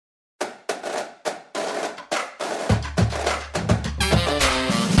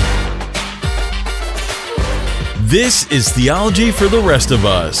This is Theology for the Rest of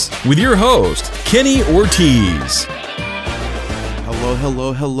Us with your host, Kenny Ortiz.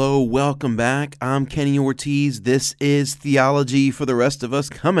 Hello. Welcome back. I'm Kenny Ortiz. This is Theology for the Rest of Us,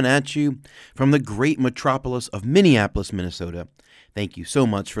 coming at you from the great metropolis of Minneapolis, Minnesota. Thank you so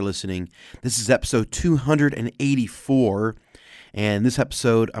much for listening. This is episode 284, and this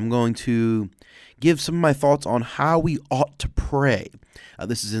episode I'm going to give some of my thoughts on how we ought to pray.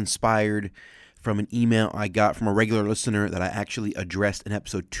 This is inspired from an email I got from a regular listener that I actually addressed in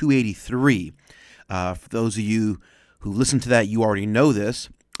episode 283. For those of you who listened to that, you already know this.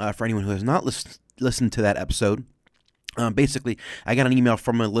 For anyone who has not listened to that episode, basically, I got an email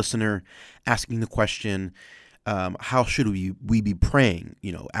from a listener asking the question, how should we be praying?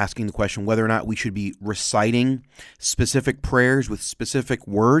 Asking the question whether or not we should be reciting specific prayers with specific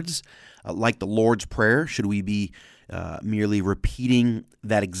words, like the Lord's Prayer. Should we be merely repeating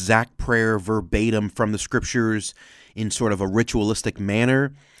that exact prayer verbatim from the scriptures in sort of a ritualistic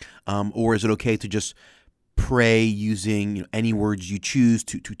manner? Or is it okay to just pray using any words you choose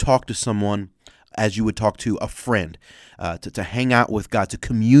to talk to someone as you would talk to a friend, to hang out with God, to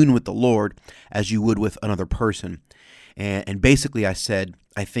commune with the Lord as you would with another person? And basically I said,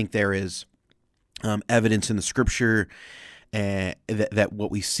 I think there is evidence in the scripture that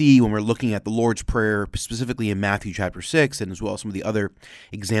what we see when we're looking at the Lord's Prayer, specifically in Matthew chapter 6, and as well as some of the other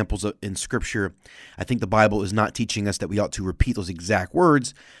examples in Scripture, I think the Bible is not teaching us that we ought to repeat those exact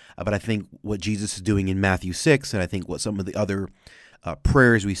words, but I think what Jesus is doing in Matthew 6, and I think what some of the other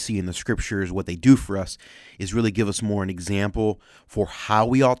prayers we see in the Scriptures, what they do for us, is really give us more an example for how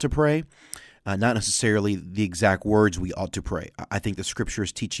we ought to pray. Not necessarily the exact words we ought to pray. I think the Scripture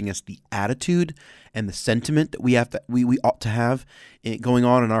is teaching us the attitude and the sentiment that we ought to have going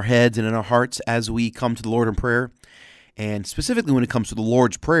on in our heads and in our hearts as we come to the Lord in prayer. And specifically when it comes to the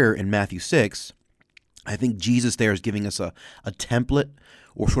Lord's Prayer in Matthew 6, I think Jesus there is giving us a template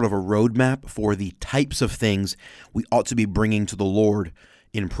or sort of a roadmap for the types of things we ought to be bringing to the Lord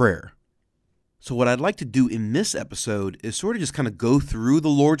in prayer. So what I'd like to do in this episode is sort of just kind of go through the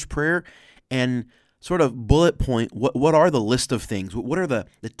Lord's Prayer and sort of bullet point what are the list of things, what are the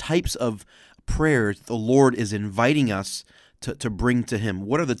types of prayers the Lord is inviting us to bring to Him?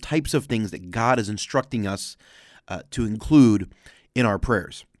 What are the types of things that God is instructing us to include in our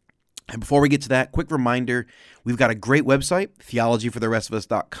prayers? And before we get to that, quick reminder, we've got a great website,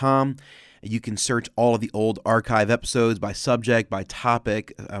 theologyfortherestofus.com. You can search all of the old archive episodes by subject, by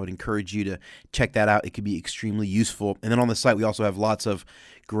topic. I would encourage you to check that out. It could be extremely useful. And then on the site, we also have lots of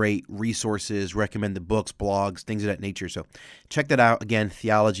great resources, recommended books, blogs, things of that nature. So check that out. Again,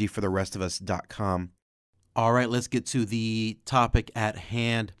 theologyfortherestofus.com. All right, let's get to the topic at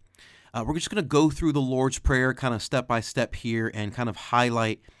hand. We're just going to go through the Lord's Prayer kind of step by step here and kind of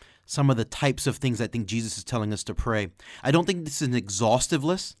highlight some of the types of things I think Jesus is telling us to pray. I don't think this is an exhaustive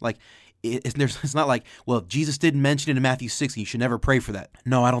list. It's not like, well, if Jesus didn't mention it in Matthew 6, you should never pray for that.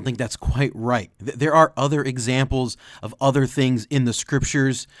 No, I don't think that's quite right. There are other examples of other things in the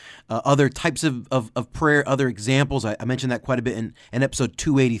scriptures, other types of prayer, other examples. I mentioned that quite a bit in episode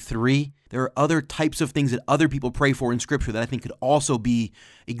 283. There are other types of things that other people pray for in Scripture that I think could also be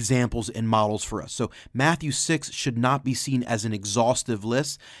examples and models for us. So Matthew 6 should not be seen as an exhaustive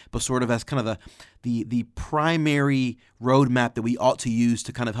list, but sort of as kind of the primary roadmap that we ought to use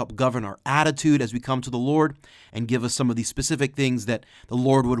to kind of help govern our attitude as we come to the Lord and give us some of these specific things that the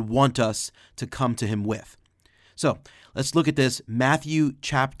Lord would want us to come to Him with. So let's look at this. Matthew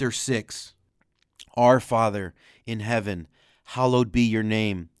chapter 6. Our Father in heaven, hallowed be your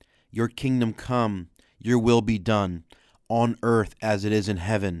name. Your kingdom come, your will be done, on earth as it is in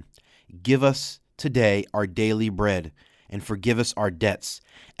heaven. Give us today our daily bread, and forgive us our debts,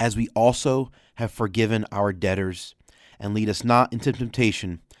 as we also have forgiven our debtors. And lead us not into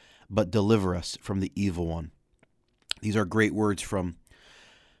temptation, but deliver us from the evil one. These are great words from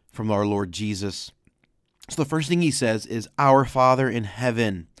our Lord Jesus. So the first thing He says is, Our Father in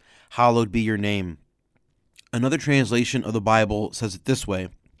heaven, hallowed be your name. Another translation of the Bible says it this way,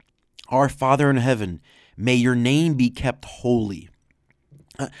 Our Father in heaven, may your name be kept holy.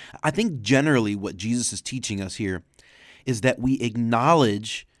 I think generally what Jesus is teaching us here is that we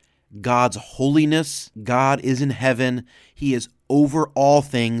acknowledge God's holiness. God is in heaven. He is over all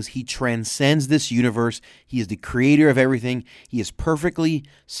things. He transcends this universe. He is the creator of everything. He is perfectly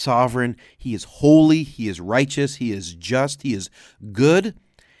sovereign. He is holy. He is righteous. He is just. He is good.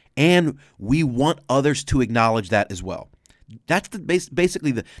 And we want others to acknowledge that as well. That's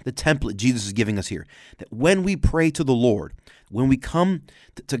basically the template Jesus is giving us here. That when we pray to the Lord, when we come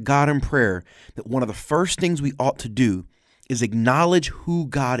to God in prayer, that one of the first things we ought to do is acknowledge who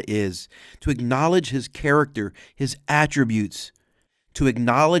God is, to acknowledge his character, his attributes, to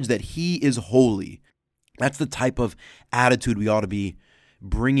acknowledge that he is holy. That's the type of attitude we ought to be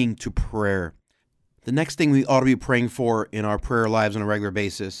bringing to prayer. The next thing we ought to be praying for in our prayer lives on a regular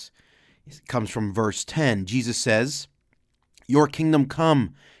basis comes from verse 10. Jesus says, "Your kingdom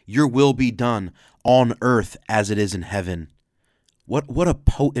come, your will be done on earth as it is in heaven." What a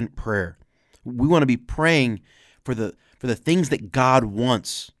potent prayer. We want to be praying for the things that God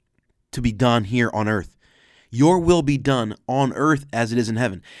wants to be done here on earth. Your will be done on earth as it is in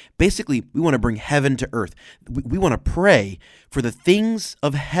heaven. Basically, we want to bring heaven to earth. We want to pray for the things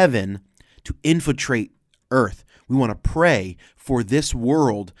of heaven to infiltrate earth. We want to pray for this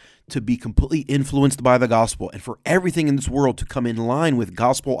world to be completely influenced by the gospel and for everything in this world to come in line with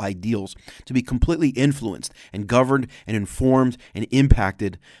gospel ideals, to be completely influenced and governed and informed and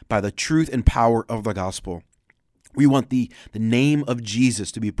impacted by the truth and power of the gospel. We want the name of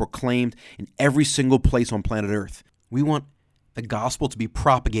Jesus to be proclaimed in every single place on planet Earth. We want the gospel to be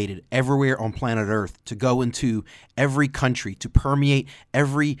propagated everywhere on planet Earth, to go into every country, to permeate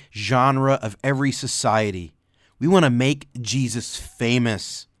every genre of every society. We want to make Jesus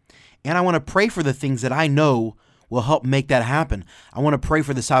famous. And I want to pray for the things that I know will help make that happen. I want to pray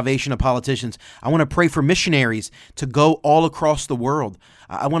for the salvation of politicians. I want to pray for missionaries to go all across the world.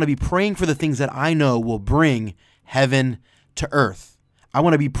 I want to be praying for the things that I know will bring heaven to earth. I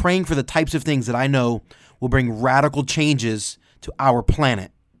want to be praying for the types of things that I know will bring radical changes to our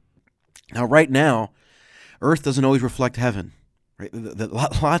planet. Now, right now, earth doesn't always reflect heaven. Right?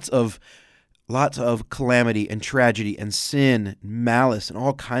 Lots of calamity and tragedy and sin, and malice, and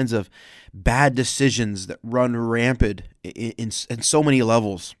all kinds of bad decisions that run rampant in so many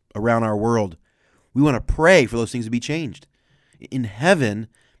levels around our world. We want to pray for those things to be changed. In heaven,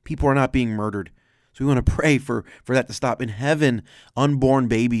 people are not being murdered. So we want to pray for that to stop. In heaven, unborn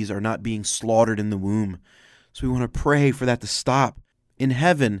babies are not being slaughtered in the womb. So we want to pray for that to stop. In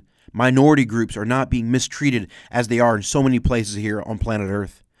heaven, minority groups are not being mistreated as they are in so many places here on planet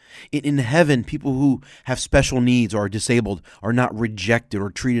Earth. In heaven, people who have special needs or are disabled are not rejected or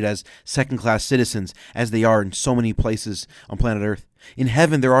treated as second-class citizens as they are in so many places on planet Earth. In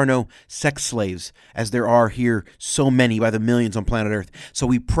heaven, there are no sex slaves as there are here so many by the millions on planet Earth. So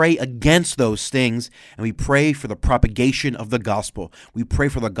we pray against those things, and we pray for the propagation of the gospel. We pray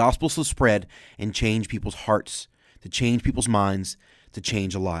for the gospel to spread and change people's hearts, to change people's minds, to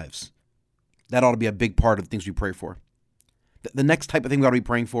change lives. That ought to be a big part of the things we pray for. The next type of thing we ought to be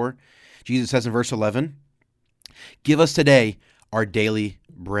praying for, Jesus says in verse 11, "Give us today our daily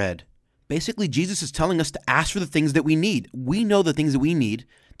bread." Basically, Jesus is telling us to ask for the things that we need. We know the things that we need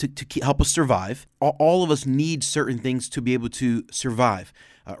to help us survive. All of us need certain things to be able to survive,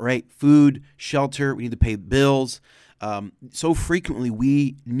 right? Food, shelter, we need to pay bills. So frequently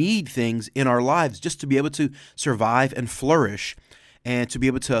we need things in our lives just to be able to survive and flourish and to be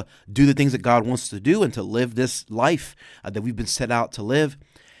able to do the things that God wants to do and to live this life that we've been set out to live.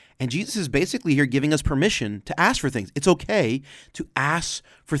 And Jesus is basically here giving us permission to ask for things. It's okay to ask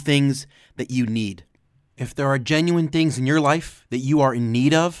for things that you need. If there are genuine things in your life that you are in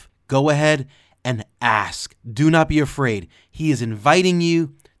need of, go ahead and ask. Do not be afraid. He is inviting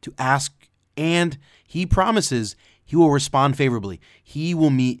you to ask, and he promises he will respond favorably. He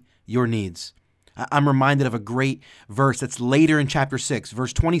will meet your needs. I'm reminded of a great verse that's later in chapter 6,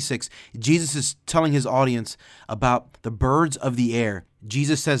 verse 26. Jesus is telling his audience about the birds of the air.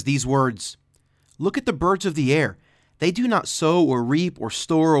 Jesus says these words, "Look at the birds of the air. They do not sow or reap or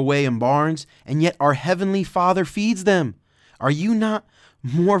store away in barns, and yet our heavenly Father feeds them. Are you not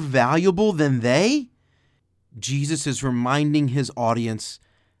more valuable than they?" Jesus is reminding his audience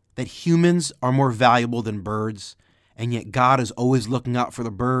that humans are more valuable than birds, and yet God is always looking out for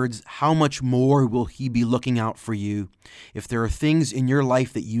the birds. How much more will he be looking out for you? If there are things in your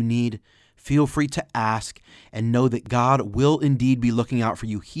life that you need, feel free to ask and know that God will indeed be looking out for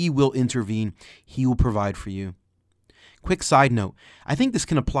you. He will intervene. He will provide for you. Quick side note, I think this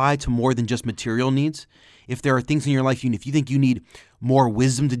can apply to more than just material needs. If there are things in your life, if you think you need more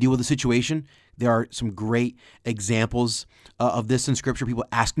wisdom to deal with a situation, there are some great examples of this in Scripture, people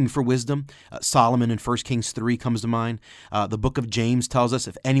asking for wisdom. Solomon in 1 Kings 3 comes to mind. The book of James tells us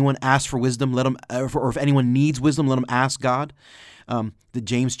if anyone asks for wisdom, or if anyone needs wisdom, let them ask God. The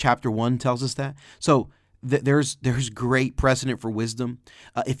James chapter 1 tells us that. So there's great precedent for wisdom.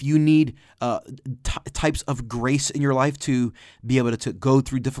 If you need types of grace in your life to be able to go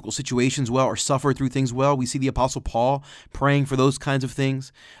through difficult situations well or suffer through things well, we see the Apostle Paul praying for those kinds of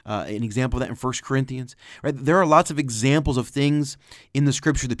things. An example of that in 1 Corinthians. Right? There are lots of examples of things in the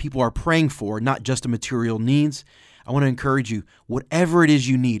Scripture that people are praying for, not just the material needs. I want to encourage you, whatever it is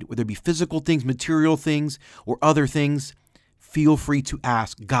you need, whether it be physical things, material things, or other things, feel free to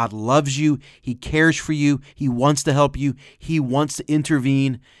ask. God loves you. He cares for you. He wants to help you. He wants to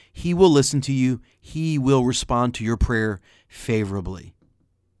intervene. He will listen to you. He will respond to your prayer favorably.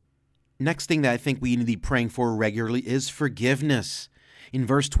 Next thing that I think we need to be praying for regularly is forgiveness. In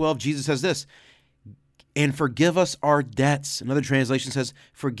verse 12, Jesus says this, and forgive us our debts. Another translation says,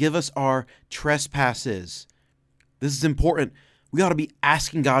 forgive us our trespasses. This is important. We ought to be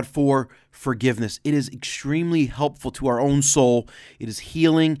asking God for forgiveness. It is extremely helpful to our own soul. It is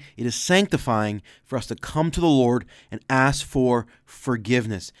healing. It is sanctifying for us to come to the Lord and ask for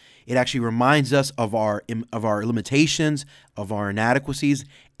forgiveness. It actually reminds us of our limitations, of our inadequacies,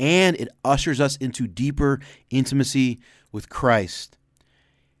 and it ushers us into deeper intimacy with Christ.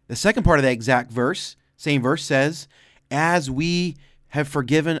 The second part of that exact verse, same verse, says, as we have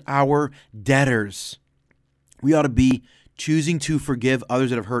forgiven our debtors. We ought to be choosing to forgive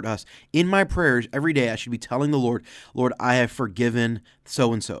others that have hurt us. In my prayers every day, I should be telling the Lord, Lord, I have forgiven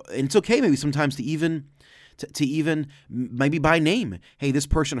so-and-so. And it's okay maybe sometimes to even maybe by name. Hey, this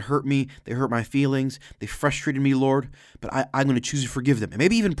person hurt me. They hurt my feelings. They frustrated me, Lord, but I'm going to choose to forgive them. And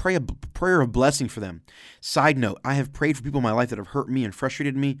maybe even pray a prayer of blessing for them. Side note, I have prayed for people in my life that have hurt me and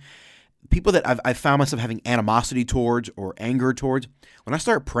frustrated me. People that I've found myself having animosity towards or anger towards. When I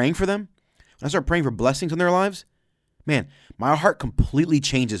start praying for them, when I start praying for blessings in their lives, man, my heart completely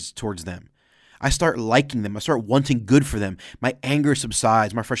changes towards them. I start liking them. I start wanting good for them. My anger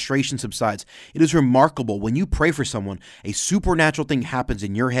subsides. My frustration subsides. It is remarkable. When you pray for someone, a supernatural thing happens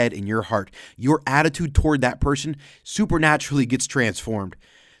in your head, in your heart. Your attitude toward that person supernaturally gets transformed.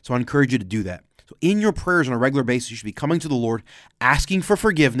 So I encourage you to do that. So in your prayers on a regular basis, you should be coming to the Lord, asking for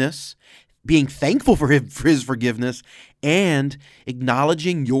forgiveness, being thankful for his forgiveness, and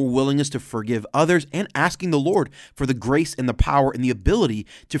acknowledging your willingness to forgive others and asking the Lord for the grace and the power and the ability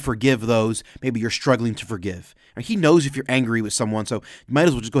to forgive those maybe you're struggling to forgive. He knows if you're angry with someone, so you might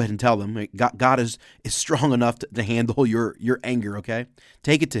as well just go ahead and tell them. God is strong enough to handle your anger, okay?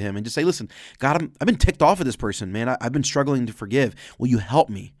 Take it to him and just say, listen, God, I've been ticked off at this person, man. I've been struggling to forgive. Will you help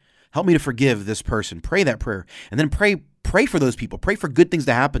me? Help me to forgive this person. Pray that prayer. And then pray for those people. Pray for good things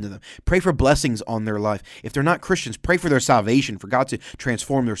to happen to them. Pray for blessings on their life. If they're not Christians, pray for their salvation, for God to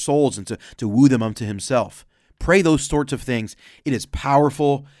transform their souls and to woo them unto himself. Pray those sorts of things. It is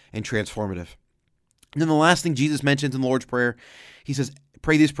powerful and transformative. And then the last thing Jesus mentions in the Lord's Prayer, he says,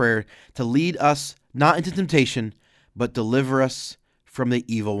 pray this prayer to lead us not into temptation, but deliver us from the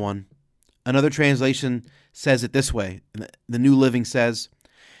evil one. Another translation says it this way. The New Living says,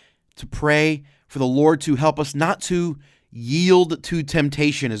 to pray for the Lord to help us not to yield to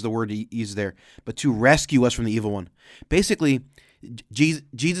temptation is the word he uses there, but to rescue us from the evil one. Basically, Jesus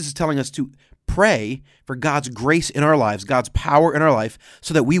is telling us to pray for God's grace in our lives, God's power in our life,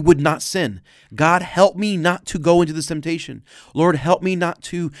 so that we would not sin. God, help me not to go into this temptation. Lord, help me not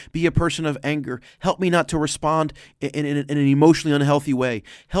to be a person of anger. Help me not to respond in an emotionally unhealthy way.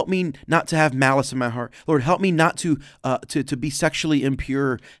 Help me not to have malice in my heart. Lord, help me not to be sexually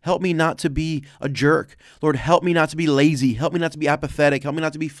impure. Help me not to be a jerk. Lord, help me not to be lazy. Help me not to be apathetic. Help me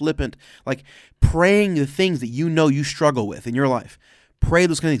not to be flippant. Like praying the things that you know you struggle with in your life. Pray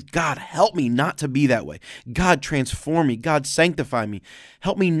those kind of things. God, help me not to be that way. God, transform me. God, sanctify me.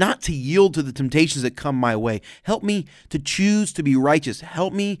 Help me not to yield to the temptations that come my way. Help me to choose to be righteous.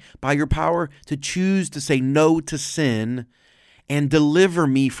 Help me by your power to choose to say no to sin and deliver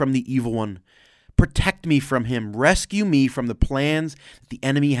me from the evil one. Protect me from him. Rescue me from the plans that the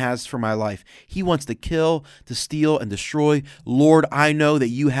enemy has for my life. He wants to kill, to steal, and destroy. Lord, I know that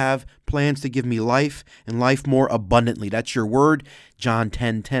you have plans to give me life and life more abundantly. That's your word. John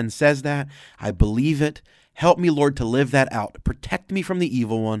 10:10 says that. I believe it. Help me, Lord, to live that out. Protect me from the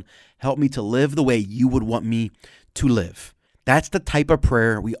evil one. Help me to live the way you would want me to live. That's the type of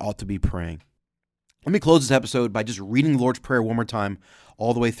prayer we ought to be praying. Let me close this episode by just reading the Lord's Prayer one more time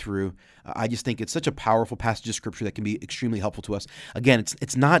all the way through. I just think it's such a powerful passage of Scripture that can be extremely helpful to us. Again,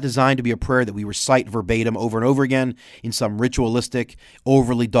 it's not designed to be a prayer that we recite verbatim over and over again in some ritualistic,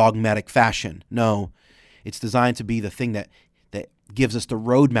 overly dogmatic fashion. No, it's designed to be the thing that gives us the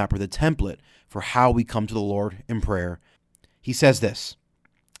roadmap or the template for how we come to the Lord in prayer. He says this.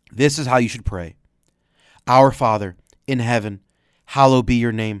 This is how you should pray. Our Father in heaven, hallowed be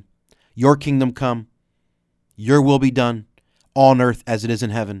your name. Your kingdom come. Your will be done on earth as it is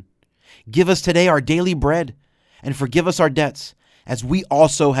in heaven. Give us today our daily bread, and forgive us our debts, as we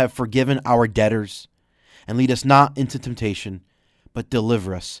also have forgiven our debtors. And lead us not into temptation, but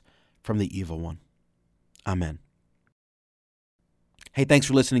deliver us from the evil one. Amen. Hey, thanks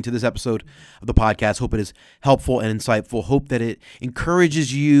for listening to this episode of the podcast. Hope it is helpful and insightful. Hope that it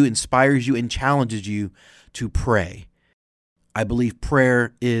encourages you, inspires you, and challenges you to pray. I believe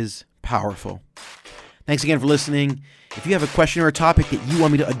prayer is powerful. Thanks again for listening. If you have a question or a topic that you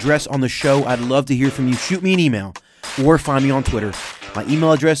want me to address on the show, I'd love to hear from you. Shoot me an email or find me on Twitter. My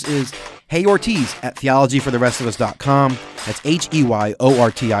email address is heyortiz@theologyfortherestofus.com. That's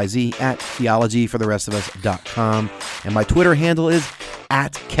HEYORTIZ @theologyfortherestofus.com. And my Twitter handle is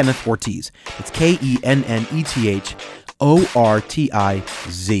 @KennethOrtiz. It's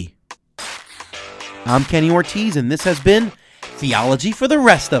KENNETHORTIZ. I'm Kenny Ortiz, and this has been Theology for the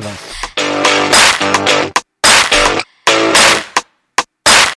Rest of Us.